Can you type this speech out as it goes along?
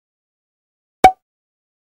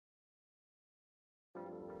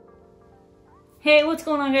Hey, what's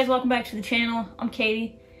going on, guys? Welcome back to the channel. I'm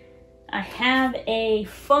Katie. I have a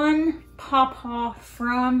fun pop haul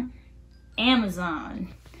from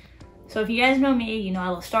Amazon. So if you guys know me, you know I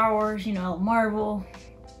love Star Wars, you know I love Marvel.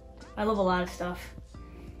 I love a lot of stuff.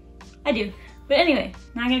 I do. But anyway,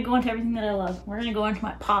 not gonna go into everything that I love. We're gonna go into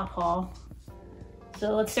my pop haul.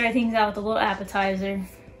 So let's start things out with a little appetizer.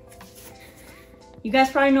 You guys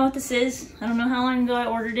probably know what this is. I don't know how long ago I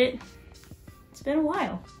ordered it. It's been a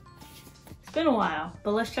while. It's been a while,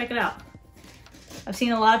 but let's check it out. I've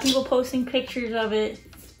seen a lot of people posting pictures of it.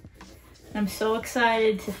 I'm so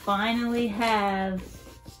excited to finally have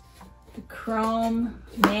the Chrome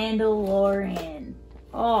Mandalorian.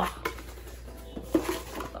 Oh,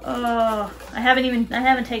 I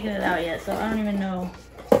haven't taken it out yet, so I don't even know.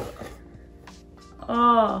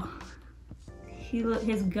 Oh,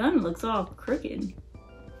 his gun looks all crooked.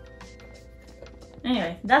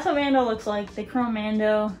 Anyway, that's what Mando looks like, the Chrome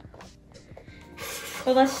Mando.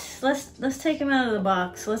 But let's take him out of the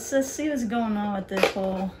box. Let's see what's going on with this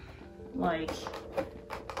whole, let's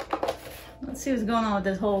see what's going on with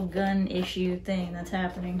this whole gun issue thing that's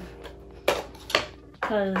happening.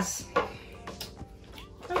 Cause,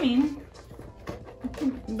 I mean,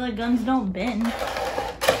 the guns don't bend.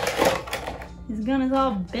 His gun is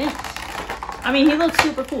all bent. I mean, he looks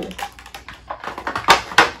super cool.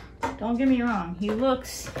 Don't get me wrong, he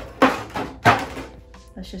looks,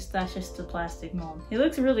 that's just the plastic mold. He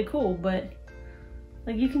looks really cool, but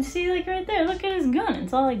like you can see like right there, look at his gun.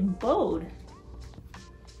 It's all like bowed.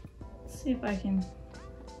 Let's see if I can.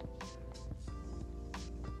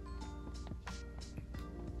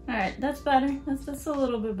 All right, that's better. That's a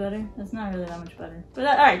little bit better. That's not really that much better. But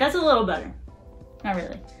all right, that's a little better. Not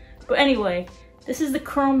really. But anyway, this is the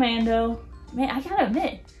Chrome Mando. Man, I gotta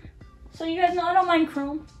admit. So you guys know I don't mind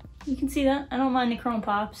chrome. You can see that. I don't mind the chrome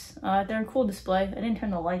pops. They're a cool display. I didn't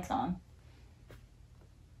turn the lights on.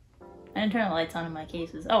 I didn't turn the lights on in my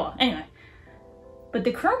cases. Oh, well, anyway. But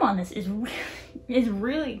the chrome on this is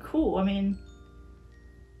really cool. I mean,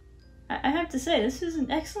 I have to say, this is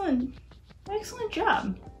an excellent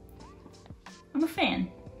job. I'm a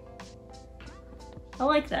fan. I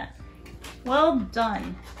like that. Well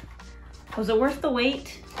done. Was it worth the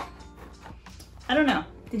wait? I don't know.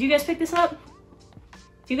 Did you guys pick this up?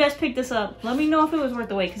 If you guys picked this up, let me know if it was worth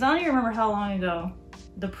the wait, because I don't even remember how long ago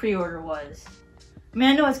the pre-order was. I mean,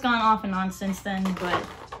 I know it's gone off and on since then, but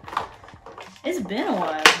it's been a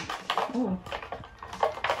while. Ooh.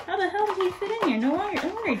 How the hell did he fit in here? No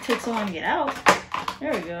wonder he took so long to get out.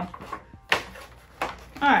 There we go.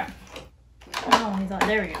 Alright. Oh, he's on.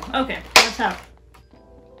 There we go. Okay, that's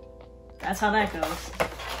how that goes.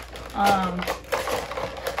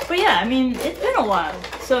 But yeah, I mean, it's been a while.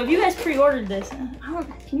 So if you guys pre-ordered this,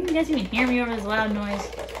 can you guys even hear me over this loud noise?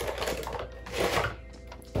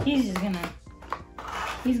 He's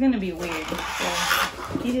gonna be weird.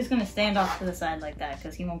 So he's just gonna stand off to the side like that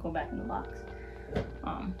because he won't go back in the box.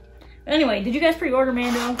 But anyway, did you guys pre-order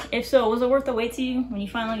Mando? If so, was it worth the wait to you when you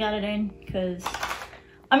finally got it in? Because,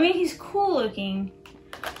 I mean, he's cool looking,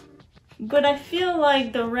 but I feel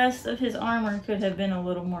like the rest of his armor could have been a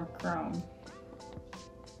little more chrome.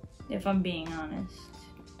 If I'm being honest.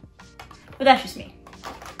 But that's just me.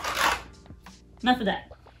 Enough of that.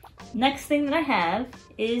 Next thing that I have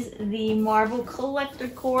is the Marvel Collector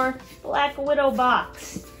Core Black Widow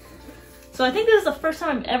box. So I think this is the first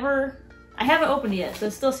time I haven't opened it yet, so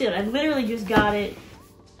it's still sealed. I literally just got it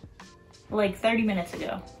like 30 minutes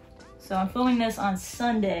ago. So I'm filming this on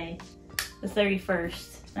Sunday, the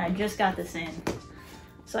 31st, and I just got this in.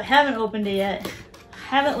 So I haven't opened it yet. I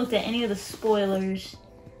haven't looked at any of the spoilers.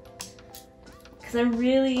 Because I was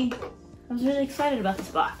really excited about this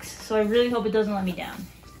box. So I really hope it doesn't let me down.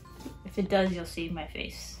 If it does, you'll see my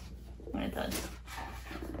face when it does.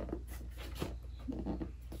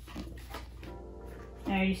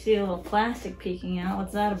 Alright, you see a little plastic peeking out.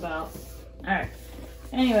 What's that about? Alright.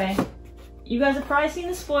 Anyway, you guys have probably seen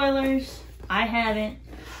the spoilers. I haven't.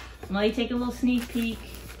 I'm gonna take a little sneak peek.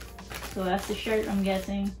 So that's the shirt, I'm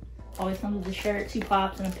guessing. Always comes with a shirt, 2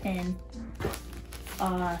 pops, and a pin.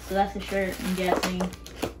 So that's the shirt, I'm guessing.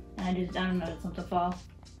 And I don't know, it's something to fall.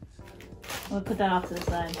 We'll put that off to the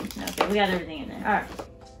side. Okay, we got everything in there. Alright.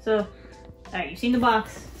 So, alright, you've seen the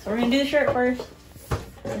box. So we're gonna do the shirt first.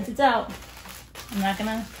 Since it's out, I'm not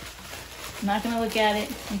gonna look at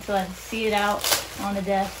it until I see it out on the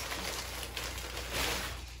desk.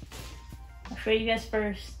 I'll show you guys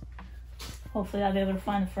first. Hopefully I'll be able to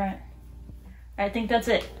find the front. I think that's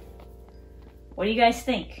it. What do you guys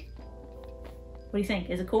think? What do you think?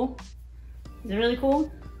 Is it cool? Is it really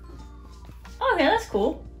cool? Okay, that's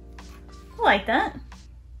cool. I like that.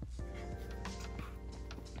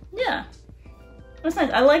 Yeah. That's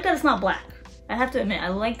nice. I like that it's not black. I have to admit, I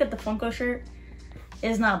like that the Funko shirt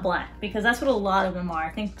is not black because that's what a lot of them are.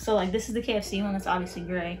 I think so. Like this is the KFC one that's obviously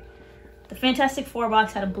gray. The Fantastic Four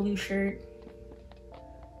box had a blue shirt.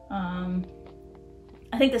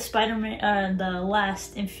 I think the Spider-Man, the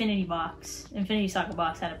last Infinity Saga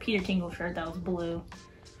box had a Peter Tingle shirt that was blue.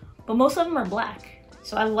 But most of them are black.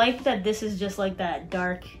 So I like that this is just like that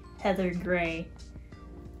dark heather gray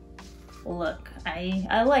look.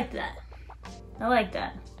 I like that. I like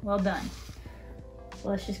that. Well done.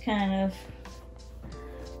 Let's just kind of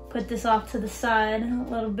put this off to the side a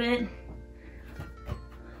little bit.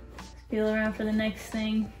 Feel around for the next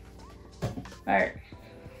thing. Alright.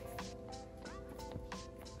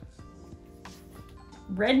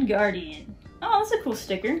 Red Guardian. Oh, that's a cool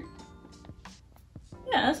sticker.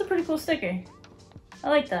 Yeah, that's a pretty cool sticker. I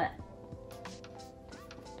like that.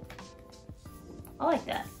 I like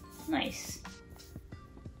that. Nice.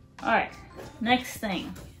 Alright, next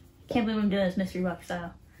thing. Can't believe I'm doing this mystery box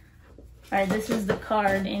style. Alright, this is the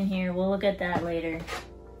card in here. We'll look at that later.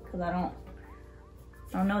 Because I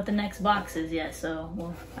don't know what the next box is yet,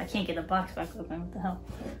 so I can't get the box back open. What the hell?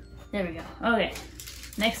 There we go. Okay.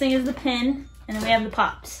 Next thing is the pin, and then we have the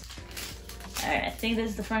pops. Alright, I think this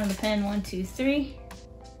is the front of the pin. 1, 2, 3.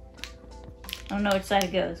 I don't know which side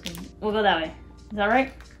it goes. We'll go that way. Is that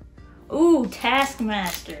right? Ooh,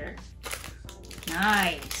 Taskmaster.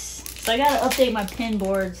 Nice. So I gotta update my pin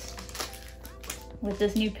boards with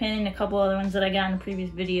this new pin and a couple other ones that I got in the previous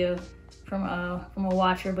video from a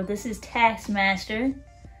watcher. But this is Taskmaster.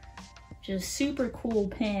 Just super cool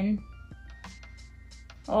pin.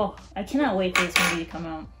 Oh, I cannot wait for this movie to come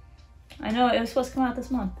out. I know it was supposed to come out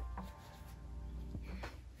this month.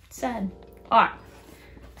 It's sad. Alright.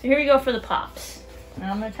 So here we go for the pops.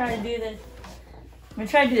 Now I'm gonna try to do this. I'm gonna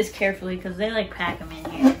try to do this carefully because they like pack them in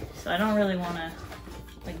here. So I don't really wanna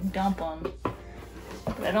like dump them.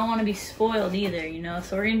 But I don't wanna be spoiled either, you know?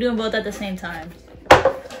 So we're gonna do them both at the same time.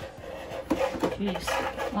 Jeez.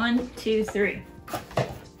 1, 2, 3.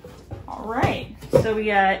 Alright. So we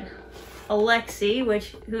got Alexi, who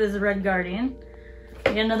is the Red Guardian.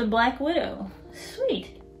 We got another Black Widow.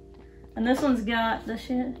 Sweet. And this one's got the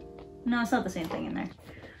shit. No, it's not the same thing in there.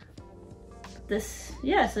 This,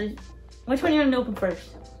 yeah, so which one you want to open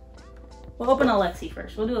first? We'll open Alexi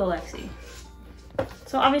first. We'll do Alexi.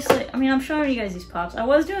 So obviously, I mean, I'm showing you guys these pops. I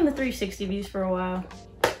was doing the 360 views for a while.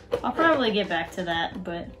 I'll probably get back to that,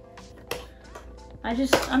 but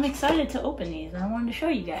I'm excited to open these. I wanted to show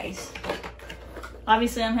you guys.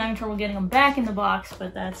 Obviously, I'm having trouble getting them back in the box,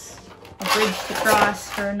 but that's a bridge to cross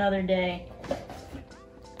for another day.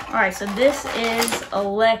 Alright, so this is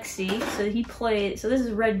Alexi. So this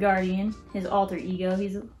is Red Guardian, his alter ego.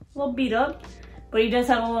 He's a little beat up, but he does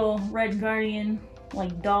have a little Red Guardian,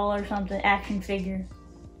 like doll or something, action figure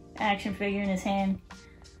in his hand.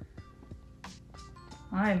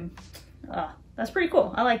 That's pretty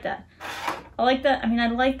cool. I like that. I like that. I mean, I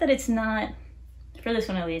like that it's not, for this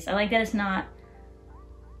one at least, I like that it's not,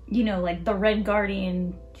 you know, like the Red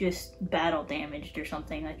Guardian just battle damaged or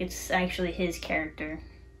something. Like it's actually his character.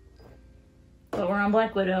 But we're on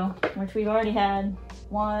Black Widow, which we've already had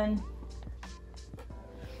 1,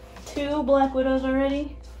 2 Black Widows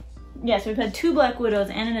already. Yes, we've had 2 Black Widows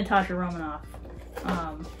and a Natasha Romanoff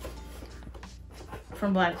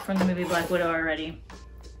from the movie Black Widow already.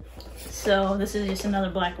 So this is just another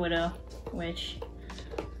Black Widow, which,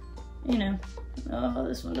 you know, oh,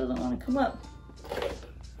 this one doesn't want to come up.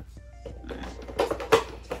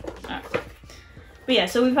 Alright. But yeah,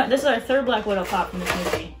 so this is our 3rd Black Widow pop from this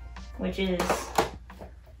movie, which is,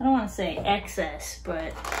 I don't want to say excess,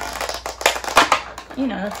 but you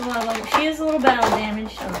know, that's a lot of, she is a little battle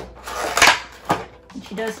damaged. And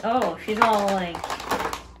she does, oh, she's all like,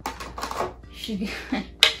 she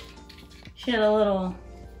had a little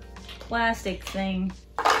plastic thing,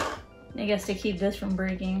 I guess, to keep this from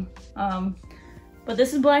breaking. But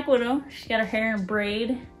this is Black Widow. She's got her hair in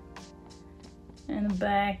braid in the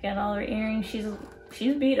back, got all her earrings.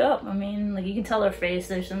 She's beat up. I mean, like, you can tell her face,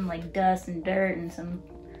 there's some like dust and dirt and some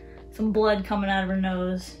blood coming out of her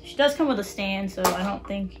nose. She does come with a stand, so I don't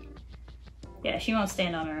think, yeah, she won't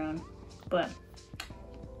stand on her own. But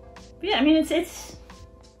yeah, I mean, it's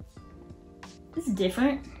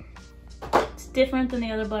different. It's different than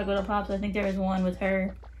the other Black Widow pops. I think there is one with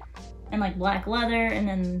her and like black leather and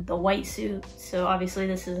then the white suit. So obviously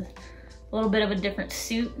this is a little bit of a different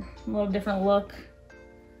suit, a little different look.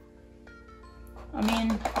 I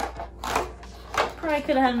mean, probably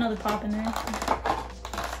could have had another pop in there.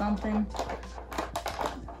 Something.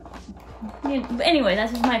 Yeah, but anyway,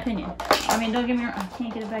 that's just my opinion. I mean, don't get me wrong, I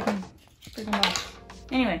can't get it back in the freaking box.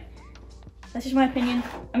 Anyway, That's just my opinion.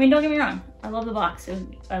 I mean, don't get me wrong. I love the box.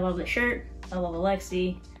 I love the shirt. I love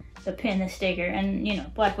Alexi, the pin, the sticker, and you know,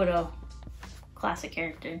 Black Widow, classic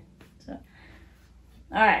character. So,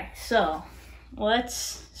 all right. So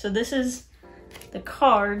this is the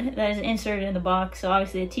card that is inserted in the box. So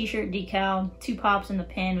obviously a t-shirt, decal, 2 pops, and the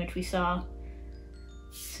pin, which we saw.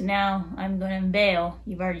 So now I'm gonna unveil.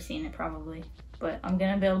 You've already seen it probably, but I'm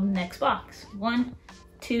gonna unveil the next box. 1,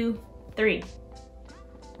 2, 3.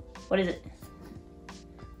 What is it?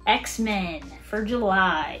 X-Men for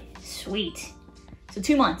July. Sweet. So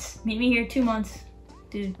 2 months. Meet me here 2 months.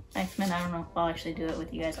 Dude, X-Men, I don't know if I'll actually do it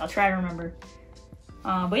with you guys. I'll try to remember.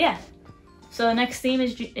 But yeah. So the next theme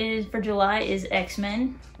is for July is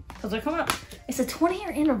X-Men. Because they're coming up. It's a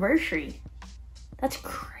 20-year anniversary. That's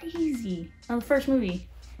crazy. On the first movie.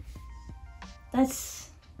 That's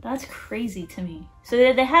crazy to me. So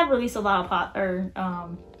they have released a lot of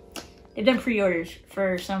they've done pre-orders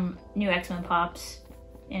for some new X-Men pops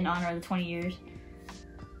in honor of the 20 years.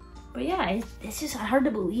 But yeah, it's just hard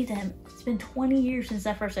to believe that it's been 20 years since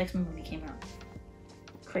that first X-Men movie came out.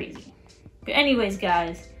 Crazy. But anyways,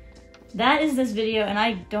 guys, that is this video, and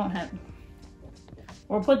I don't have...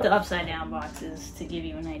 We'll put the upside down boxes to give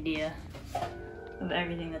you an idea of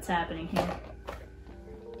everything that's happening here.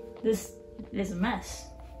 This is a mess.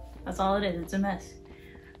 That's all it is. It's a mess.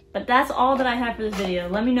 But that's all that I have for this video.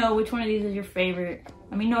 Let me know which one of these is your favorite.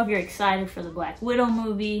 Let me know if you're excited for the Black Widow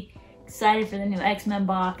movie, excited for the new X-Men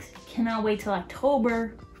box. Cannot wait till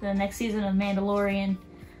October for the next season of Mandalorian.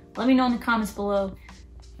 Let me know in the comments below.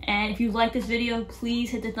 And if you like this video, please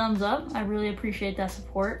hit the thumbs up. I really appreciate that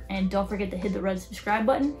support. And don't forget to hit the red subscribe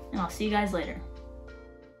button. And I'll see you guys later.